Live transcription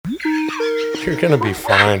You're going to be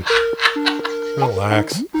fine.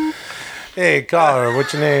 Relax. Hey, caller,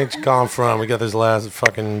 what's your name? Where you calling from? We got this last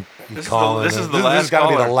fucking call-in. This is the last This has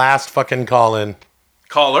got to be the last fucking call-in.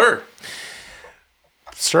 Caller.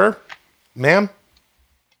 Sir? Ma'am?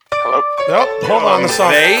 Hello? Oh, hold on the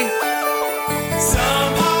song.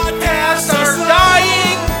 Some podcasts are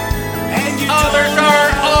dying, others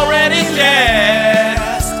are already dead.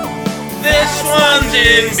 This one's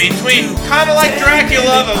in between, kind of like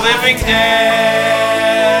Dracula, the living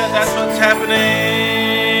dead. That's what's happening.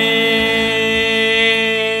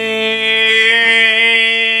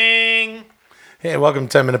 Hey, welcome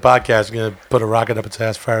to 10 Minute Podcast. We're going to put a rocket up its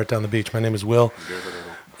ass, fire it down the beach. My name is Will,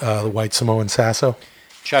 the white Samoan Sasso.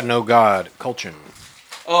 Chad God, Colchin.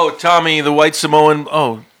 Oh, Tommy, the white Samoan.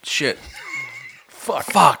 Oh, shit.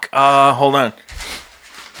 Fuck. Hold on.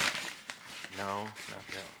 No, not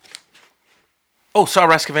that. Oh, saw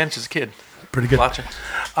Rascovanich as a kid. Pretty good. Gotcha.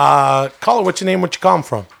 Caller, what's your name? What you calling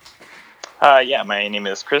from? Yeah, my name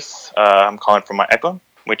is Chris. I'm calling from my iPhone,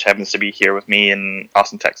 which happens to be here with me in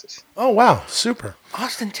Austin, Texas. Oh, wow. Super.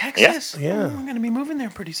 Austin, Texas? Yeah. I'm going to be moving there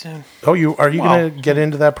pretty soon. Oh, are you going to get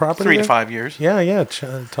into that property? 3 to there? 5 years. Yeah.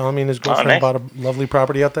 Tommy and his girlfriend nice. bought a lovely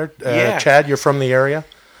property out there. Yeah. Chad, you're from the area?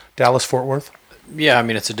 Dallas-Fort Worth? Yeah, I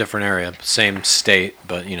mean, it's a different area. Same state,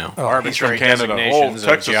 but, He's arbitrary from Canada. designations of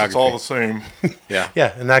Texas, it's geography. all the same. Yeah.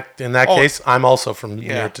 Yeah, in that case, I'm also from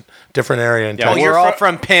different area in Yeah, Texas. we're all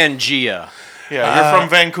from Pangea. Yeah, you're from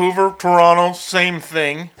Vancouver, Toronto, same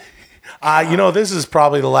thing. This is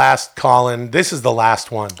probably the last call-in. This is the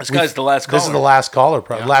last one. This guy's the last caller. This is the last caller,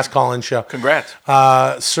 last call-in show. Congrats.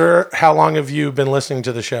 Sir, how long have you been listening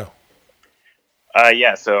to the show?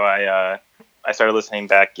 So I started listening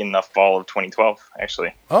back in the fall of 2012,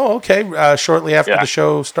 actually. Oh, okay. Shortly after Yeah. the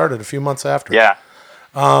show started, a few months after. Yeah.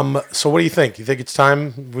 So what do you think? You think it's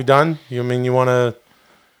time we done? You want to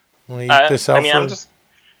eat this out?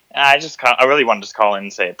 I really want to just call in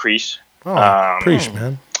and say preach. Preach,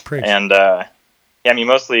 man. Preach. And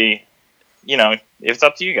mostly, if it's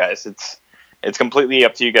up to you guys, it's completely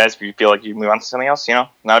up to you guys. If you feel like you move on to something else,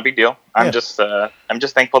 not a big deal. I'm just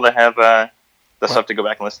thankful to have the stuff to go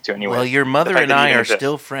back and listen to anyway. Well, your mother and I are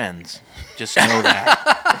still friends. Just know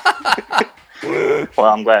that. Well,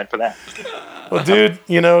 I'm glad for that. Well, dude,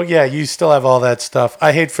 you still have all that stuff.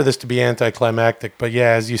 I hate for this to be anticlimactic, but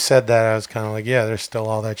yeah, as you said that, I was kind of like, yeah, there's still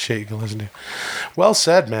all that shit you can listen to. Well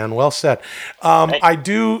said, man. Well said. I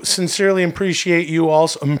do sincerely appreciate you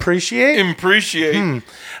also. Appreciate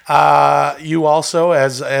you also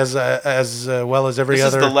as well as every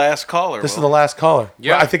other. This is the last caller. This is the last caller.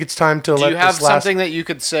 Yeah. I think it's time to Do let you have this last. something that you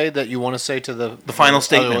could say that you want to say to the final other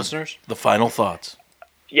statement, listeners? the final thoughts.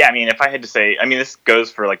 Yeah, if I had to say, this goes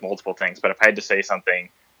for like multiple things, but if I had to say something,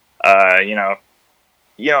 you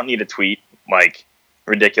don't need to tweet like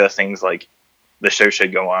ridiculous things like the show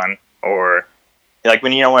should go on, or like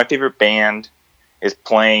when my favorite band is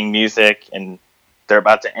playing music and they're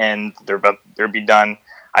about to end, they're be done.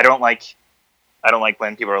 I don't like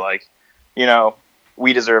when people are like,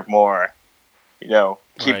 we deserve more,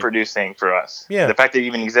 keep producing for us. Yeah. The fact that it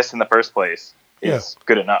even exists in the first place is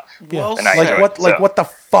good enough. Yeah. Well, And I enjoy it, what the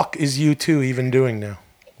fuck is U2 even doing now?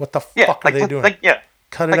 What the fuck are they doing?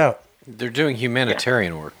 Cut it out. They're doing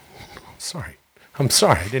humanitarian work. Sorry. I'm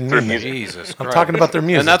sorry. I didn't mean that. Jesus I'm Christ. talking about their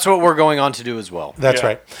music. And that's what we're going on to do as well. That's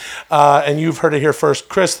right. And you've heard it here first.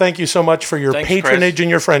 Chris, thank you so much for your Thanks, patronage Chris. and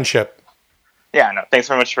your friendship. Yeah, no, thanks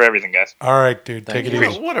very much for everything, guys. All right, dude. Take it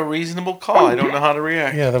easy. What a reasonable call. I don't know how to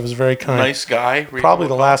react. Yeah, that was very kind. Nice guy. Probably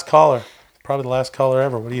the last caller. Probably the last caller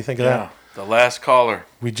ever. What do you think of that? The last caller.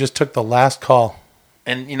 We just took the last call.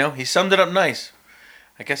 And, he summed it up nice.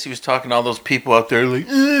 I guess he was talking to all those people out there like,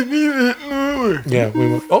 Yeah.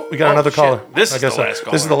 We got another caller. This is the last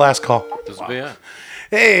caller. This is the last call. This will be it.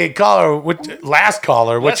 Hey, caller. Last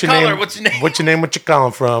caller. What's your name? What's your name? What's your name? What you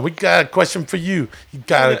calling from? We got a question for you. You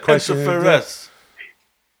got a question for us.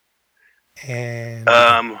 And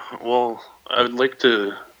Well, I would like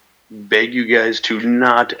to beg you guys to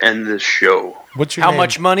not end this show. what's your How name?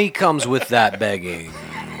 much money comes with that begging?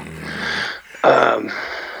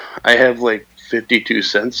 I have like 52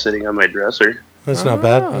 cents sitting on my dresser. That's not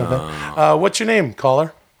bad. Not bad. What's your name,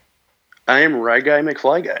 caller? I am Rye Guy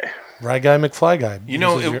McFly Guy. Rye Guy McFly Guy.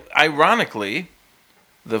 Ironically,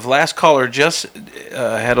 the last caller just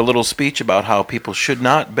had a little speech about how people should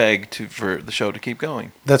not beg for the show to keep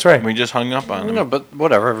going. That's right. We just hung up on him. No, but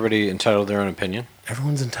whatever. Everybody entitled to their own opinion.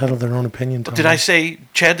 Everyone's entitled to their own opinion, Tom. Did I say,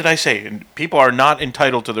 Chad, did I say, people are not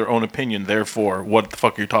entitled to their own opinion, therefore, what the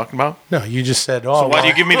fuck are you talking about? No, you just said, So why do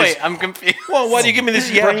you give me this? Wait, I'm confused. Well, why do you give me this?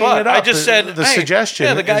 Yeah, Bringing but it up, I just said the hey, suggestion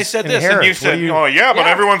Yeah, the guy is said this, and inherent. you What said, do you- "Oh yeah, but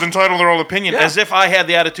Yeah. everyone's entitled to their own opinion," Yeah. as if I had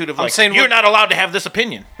the attitude of like, saying "You're we're- not allowed to have this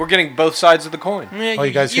opinion." We're getting both sides of the coin. Oh,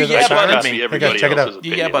 you guys hear yeah, those butted sirens? me. Everybody check it out. else's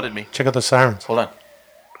You opinion. butted me. Check out the sirens. Hold on.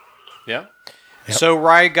 Yeah. So,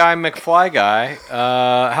 Rye Guy McFly Guy,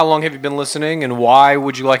 how long have you been listening, and why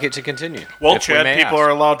would you like it to continue? Well, if we Chad, may people ask? are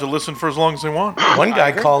allowed to listen for as long as they want. One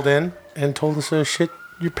guy called in and told us a shit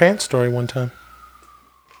your pants story one time.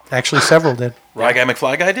 Actually, several did. Rye Guy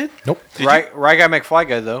McFly Guy did? Nope. Rye Guy McFly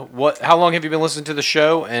Guy, though. How long have you been listening to the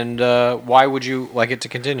show, and why would you like it to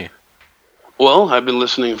continue? Well, I've been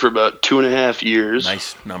listening for about 2.5 years.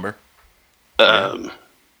 Nice number.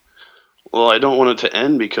 Well, I don't want it to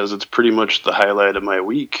end because it's pretty much the highlight of my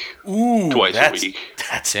week. Ooh, Twice a that's, week.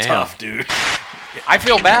 That's Damn. tough, dude. I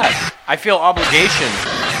feel bad. I feel obligation.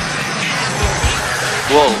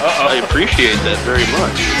 Well, I appreciate that very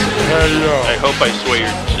much. Hey yo, I hope I sway your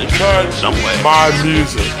decision in some way. my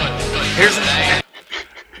music. Here's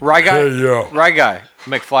Rye Guy. Hey yo, Rye Guy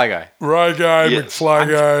McFly Guy. right guy, Yes. McFly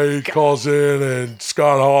guy, he calls in, and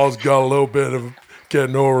Scott Hall's got a little bit of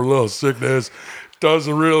getting over a little sickness.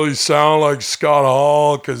 Doesn't really sound like Scott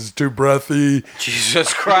Hall because it's too breathy,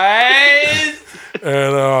 Jesus Christ.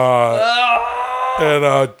 and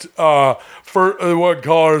one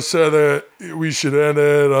caller said that we should end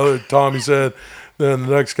it. Tommy said. Then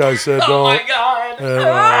the next guy said, "Don't." Oh my God. And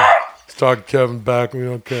let's talk Kevin back. We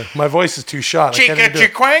don't care. My voice is too shot. I can't even do Chicka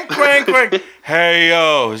it. quank quank quank. Hey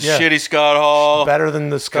yo, Yeah. shitty Scott Hall. Better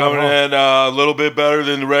than the Scott Coming Hall. in a little bit better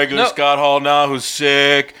than the regular No. Scott Hall now, who's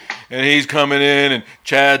sick, and he's coming in, and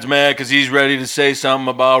Chad's mad because he's ready to say something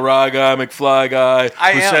about Rye Guy McFly Guy,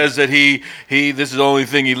 I who am. says that he this is the only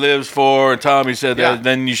thing he lives for, and Tommy said that Yeah.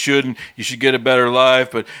 then you should get a better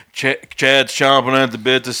life, but Chad's chomping at the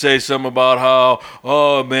bit to say something about how,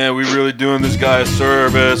 oh man, we really doing this guy a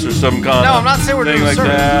service or some kind No, of I'm not saying we're thing doing a like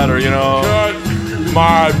service. that, or Cut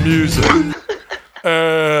my music.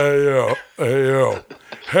 Hey yo, hey yo,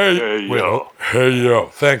 hey yo. hey yo.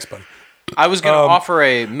 Thanks, buddy. I was going to offer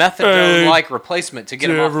a methadone-like replacement to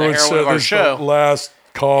get him off the Everyone heroin said of our this is show. the last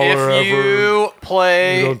caller If ever. you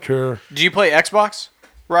play... You don't care. Do you play Xbox?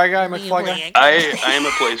 Rye Guy McFly Guy? I am a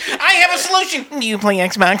PlayStation. I have a solution. Do you play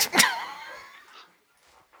Xbox?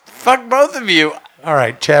 Fuck both of you. All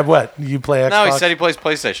right, Chad, what? You play Xbox? No, he said he plays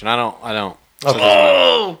PlayStation. I don't.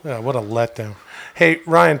 Okay. Yeah, what a letdown. Hey,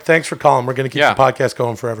 Ryan, thanks for calling. We're going to keep Yeah. the podcast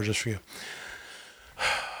going forever just for you.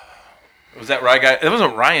 Was that Rye Guy? It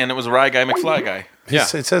wasn't Ryan. It was Rye Guy McFly Guy. Yeah.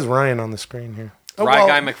 It says Ryan on the screen here. Rye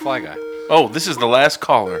Guy McFly Guy. Oh, this is the last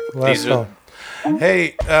caller. Last These are- call.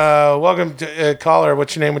 Hey, welcome to caller.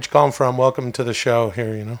 What's your name? What you calling from? Welcome to the show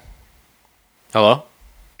here, you know. Hello?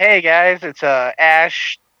 Hey guys, it's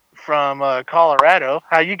Ash from Colorado.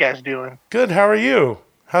 How you guys doing? Good. How are you?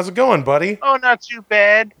 How's it going, buddy? Oh, not too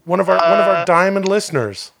bad. One of our diamond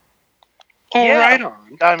listeners. Right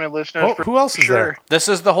on. Diamond listeners. Oh, for who else is sure. there? This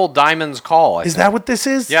is the whole Diamonds call. I Is think. that what this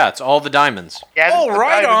is? Yeah, it's all the diamonds. Yeah, this Oh, is the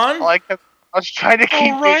right Diamonds on. call. I was trying to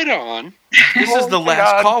keep it on. This is the rolling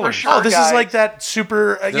last on caller. for sure, Oh, this guys. is like that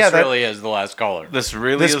super. This yeah, that, really is the last caller. This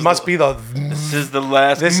really this is must be the. This is the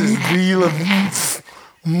last. This is real.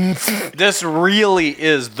 This really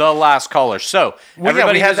is the last caller. So, Well, yeah,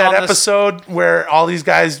 everybody we had who's that on this- episode where all these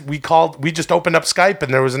guys we just opened up Skype,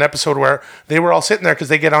 and there was an episode where they were all sitting there because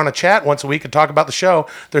they get on a chat once a week and talk about the show.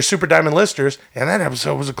 They're super diamond listeners, and that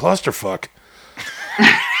episode was a clusterfuck.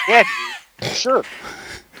 Yeah, dude. Sure.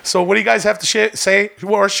 So, what do you guys have to say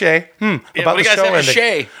or say about what do the you guys show have to ending?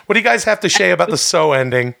 say? What do you guys have to say about the show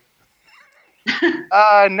ending?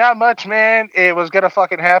 Not much, man. It was gonna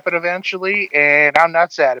fucking happen eventually, and I'm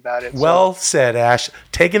not sad about it. so- Well said, Ash.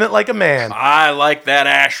 Taking it like a man. I like that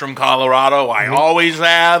Ash from Colorado. I always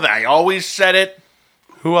have. I always said it.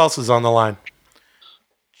 Who else is on the line?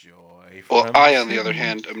 Joy. Well, from- I, on the other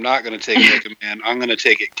hand, am not going to take it like a man. I'm going to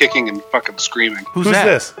take it kicking and fucking screaming. Who's Who's that?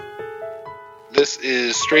 this? This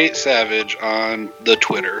is Straight Savage on the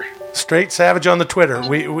Twitter. Straight Savage on the Twitter.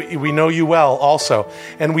 We know you well also.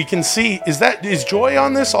 And we can see, is Joy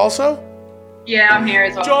on this also? Yeah, I'm here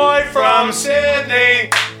as well. Joy from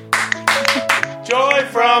Sydney. Joy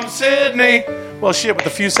from Sydney. Well, shit, with the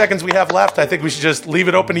few seconds we have left, I think we should just leave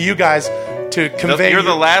it open to you guys to convey. You're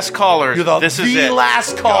the last caller. You're This is the it.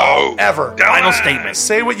 last call ever. Final statement.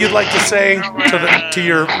 Say what you'd like to say to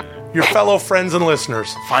your fellow friends and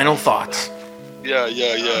listeners. Final thoughts. Yeah.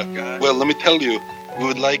 Well, let me tell you, we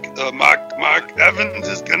would like Mark Evans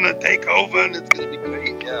is gonna take over, and it's gonna be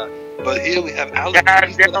great. Yeah. but here we have Alex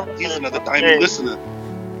for the reason of the time you listening.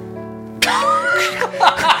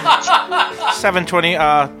 720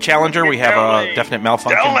 Challenger, we have a definite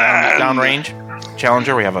malfunction downrange.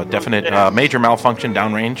 Challenger, we have a definite major malfunction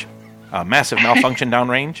downrange. Massive malfunction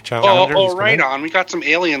downrange. Oh, right on. We got some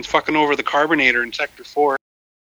aliens fucking over the carbonator in Sector 4.